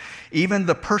Lord. Even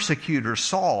the persecutor,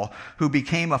 Saul, who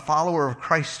became a follower of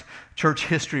Christ, church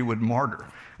history would martyr.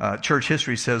 Church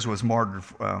history says was martyred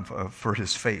for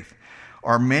his faith.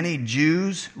 Are many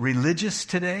Jews religious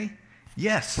today?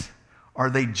 Yes. Are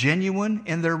they genuine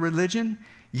in their religion?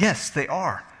 Yes, they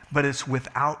are. But it's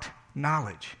without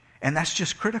knowledge. And that's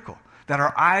just critical. That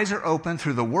our eyes are open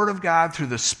through the Word of God, through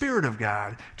the Spirit of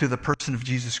God, to the person of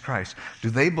Jesus Christ. Do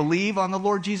they believe on the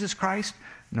Lord Jesus Christ?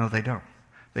 No, they don't.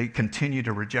 They continue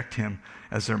to reject him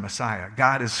as their Messiah.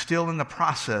 God is still in the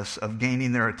process of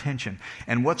gaining their attention.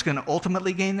 And what's going to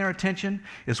ultimately gain their attention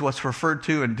is what's referred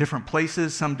to in different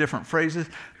places, some different phrases,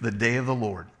 the day of the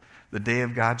Lord, the day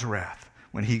of God's wrath,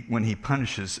 when he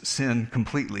punishes sin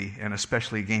completely and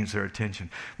especially gains their attention.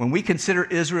 When we consider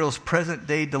Israel's present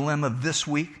day dilemma this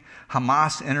week,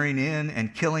 Hamas entering in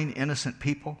and killing innocent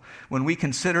people, when we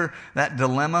consider that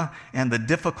dilemma and the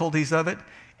difficulties of it,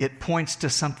 it points to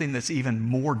something that's even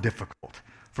more difficult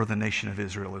for the nation of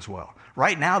Israel as well.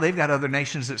 Right now, they've got other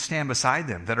nations that stand beside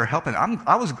them that are helping.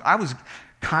 I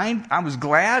was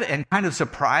glad and kind of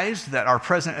surprised that our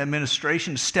present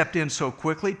administration stepped in so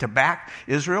quickly to back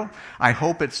Israel. I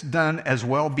hope it's done as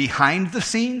well behind the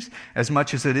scenes as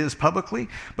much as it is publicly.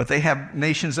 But they have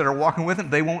nations that are walking with them.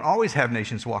 They won't always have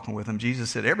nations walking with them. Jesus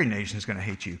said, every nation is going to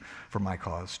hate you for my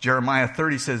cause. Jeremiah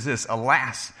 30 says this,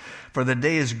 alas, for the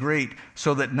day is great,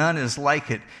 so that none is like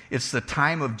it. It's the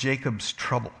time of Jacob's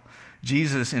trouble.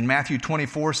 Jesus in Matthew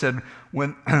 24 said,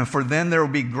 for then there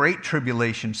will be great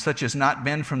tribulation, such as not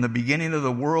been from the beginning of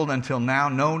the world until now,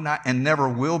 no, not, and never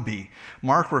will be.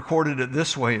 Mark recorded it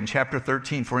this way in chapter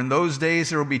 13, for in those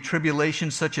days there will be tribulation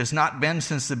such as not been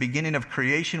since the beginning of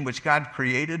creation, which God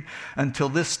created until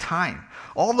this time.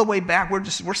 All the way back,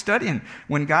 we're studying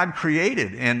when God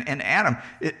created and Adam.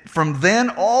 From then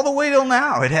all the way till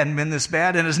now, it hadn't been this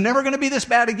bad, and it's never going to be this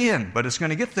bad again, but it's going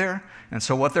to get there. And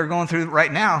so what they're going through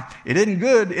right now, it isn't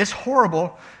good, it's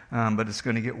horrible, but it's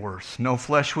going to get worse. No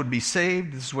flesh would be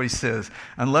saved. This is what he says.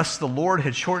 Unless the Lord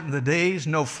had shortened the days,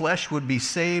 no flesh would be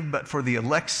saved, but for the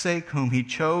elect's sake whom he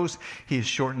chose, he has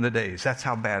shortened the days. That's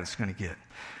how bad it's going to get.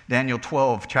 Daniel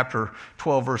 12, chapter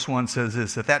 12, verse 1 says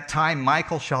this, at that time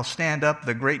Michael shall stand up,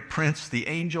 the great prince, the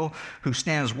angel who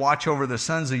stands watch over the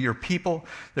sons of your people.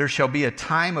 There shall be a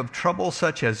time of trouble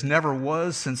such as never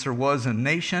was since there was a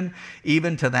nation,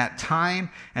 even to that time.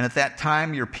 And at that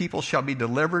time your people shall be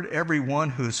delivered, every one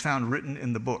who is found written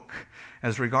in the book.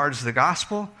 As regards the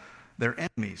gospel, they're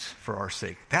enemies for our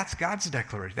sake. That's God's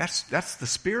declaration. That's the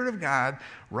Spirit of God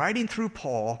writing through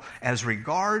Paul as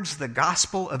regards the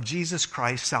gospel of Jesus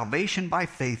Christ, salvation by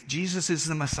faith. Jesus is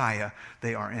the Messiah.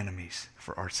 They are enemies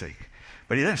for our sake.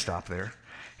 But he doesn't stop there.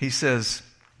 He says,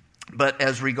 but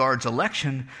as regards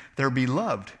election, they're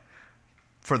beloved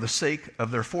for the sake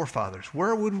of their forefathers.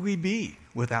 Where would we be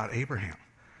without Abraham?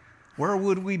 Where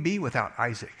would we be without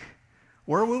Isaac?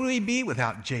 Where would we be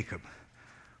without Jacob?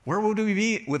 Where would we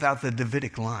be without the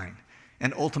Davidic line?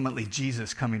 And ultimately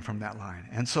Jesus coming from that line.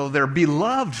 And so they're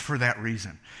beloved for that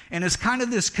reason. And it's kind of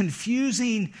this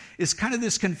confusing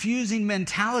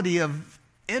mentality of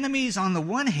enemies on the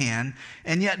one hand,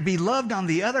 and yet beloved on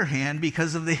the other hand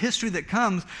because of the history that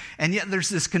comes, and yet there's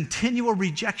this continual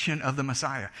rejection of the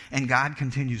Messiah. And God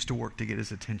continues to work to get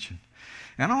his attention.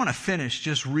 And I want to finish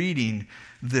just reading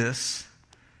this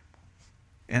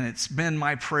And it's been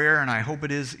my prayer, and I hope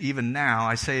it is even now,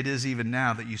 I say it is even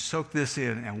now, that you soak this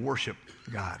in and worship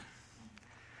God.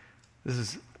 This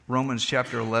is Romans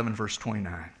chapter 11, verse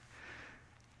 29.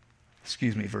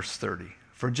 Verse 30.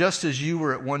 For just as you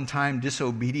were at one time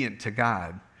disobedient to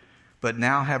God, but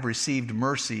now have received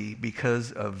mercy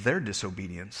because of their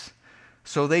disobedience,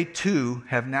 so they too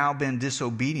have now been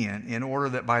disobedient, in order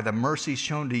that by the mercy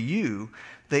shown to you,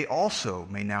 they also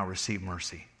may now receive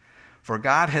mercy. For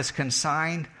God has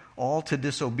consigned all to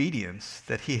disobedience,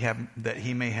 that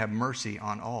he may have mercy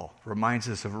on all. Reminds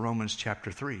us of Romans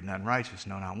chapter 3, none righteous,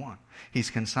 no, not one. He's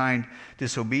consigned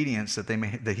disobedience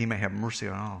that he may have mercy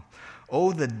on all.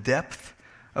 Oh, the depth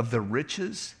of the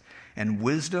riches and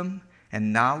wisdom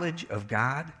and knowledge of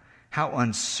God! How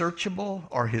unsearchable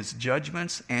are his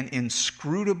judgments and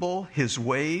inscrutable his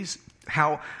ways.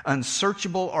 How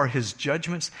unsearchable are his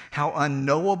judgments, how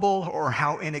unknowable or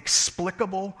how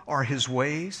inexplicable are his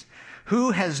ways.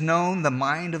 Who has known the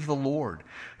mind of the Lord?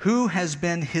 Who has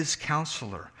been his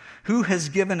counselor? Who has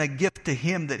given a gift to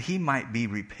him that he might be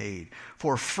repaid?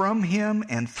 For from him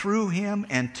and through him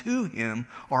and to him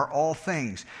are all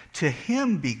things. To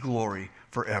him be glory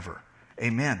forever.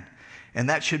 Amen. And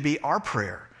that should be our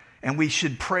prayer. And we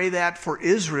should pray that for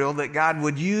Israel, that God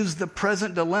would use the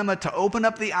present dilemma to open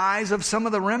up the eyes of some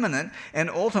of the remnant, and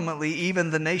ultimately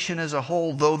even the nation as a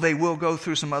whole, though they will go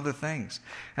through some other things.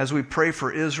 As we pray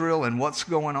for Israel and what's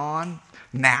going on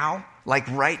now, like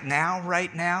right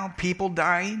now, people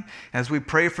dying, as we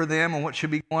pray for them and what should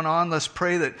be going on, let's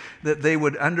pray that they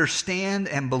would understand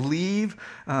and believe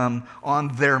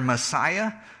on their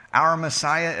Messiah, our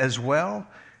Messiah as well.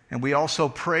 And we also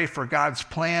pray for God's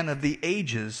plan of the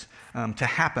ages to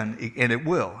happen, and it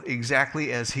will,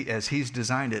 exactly as he's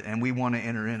designed it, and we want to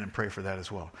enter in and pray for that as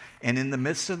well. And in the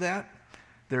midst of that,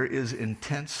 there is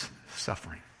intense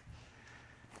suffering.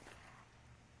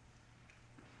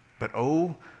 But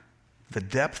oh, the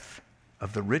depth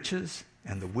of the riches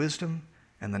and the wisdom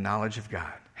and the knowledge of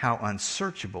God. How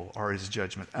unsearchable are his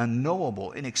judgments,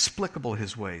 unknowable, inexplicable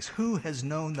his ways. Who has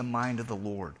known the mind of the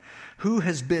Lord? Who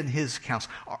has been his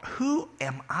counsel? Who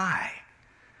am I?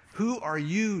 Who are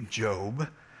you, Job?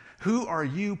 Who are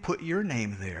you? Put your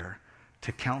name there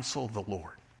to counsel the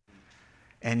Lord.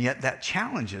 And yet that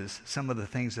challenges some of the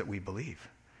things that we believe.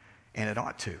 And it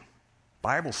ought to.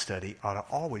 Bible study ought to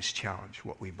always challenge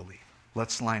what we believe.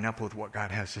 Let's line up with what God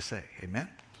has to say. Amen?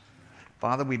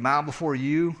 Father, we bow before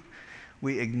you.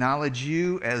 We acknowledge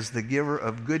you as the giver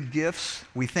of good gifts.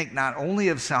 We think not only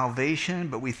of salvation,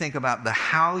 but we think about the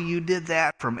how you did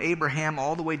that, from Abraham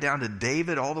all the way down to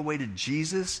David, all the way to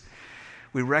Jesus.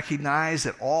 We recognize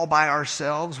that all by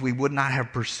ourselves we would not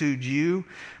have pursued you,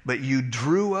 but you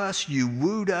drew us, you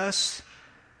wooed us.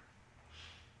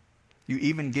 You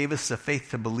even gave us the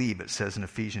faith to believe, it says in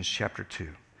Ephesians chapter 2.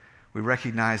 We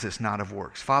recognize it's not of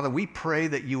works. Father, we pray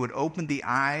that you would open the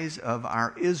eyes of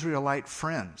our Israelite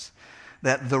friends,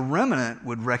 that the remnant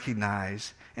would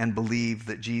recognize and believe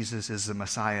that Jesus is the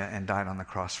Messiah and died on the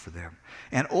cross for them.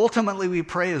 And ultimately we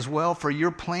pray as well for your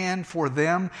plan for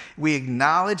them. We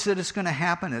acknowledge that it's going to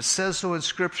happen. It says so in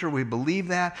Scripture. We believe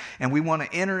that. And we want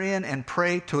to enter in and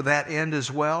pray to that end as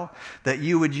well, that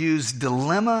you would use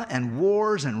dilemma and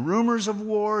wars and rumors of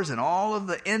wars and all of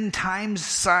the end times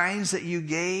signs that you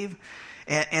gave,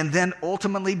 and then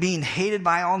ultimately being hated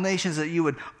by all nations, that you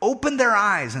would open their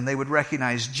eyes and they would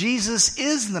recognize Jesus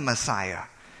is the Messiah,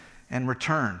 and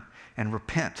return and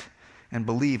repent and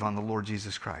believe on the Lord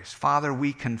Jesus Christ. Father,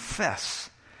 we confess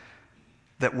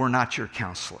that we're not your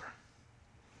counselor.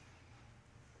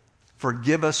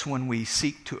 Forgive us when we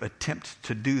seek to attempt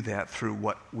to do that through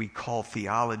what we call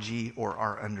theology or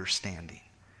our understanding.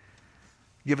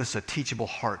 Give us a teachable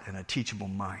heart and a teachable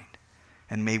mind.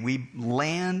 And may we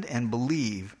land and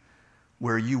believe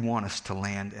where you want us to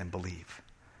land and believe.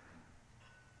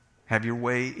 Have your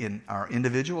way in our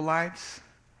individual lives.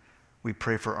 We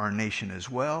pray for our nation as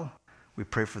well. We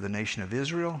pray for the nation of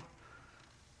Israel.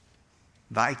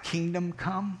 Thy kingdom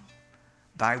come,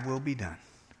 thy will be done,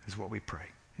 is what we pray.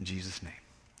 In Jesus' name.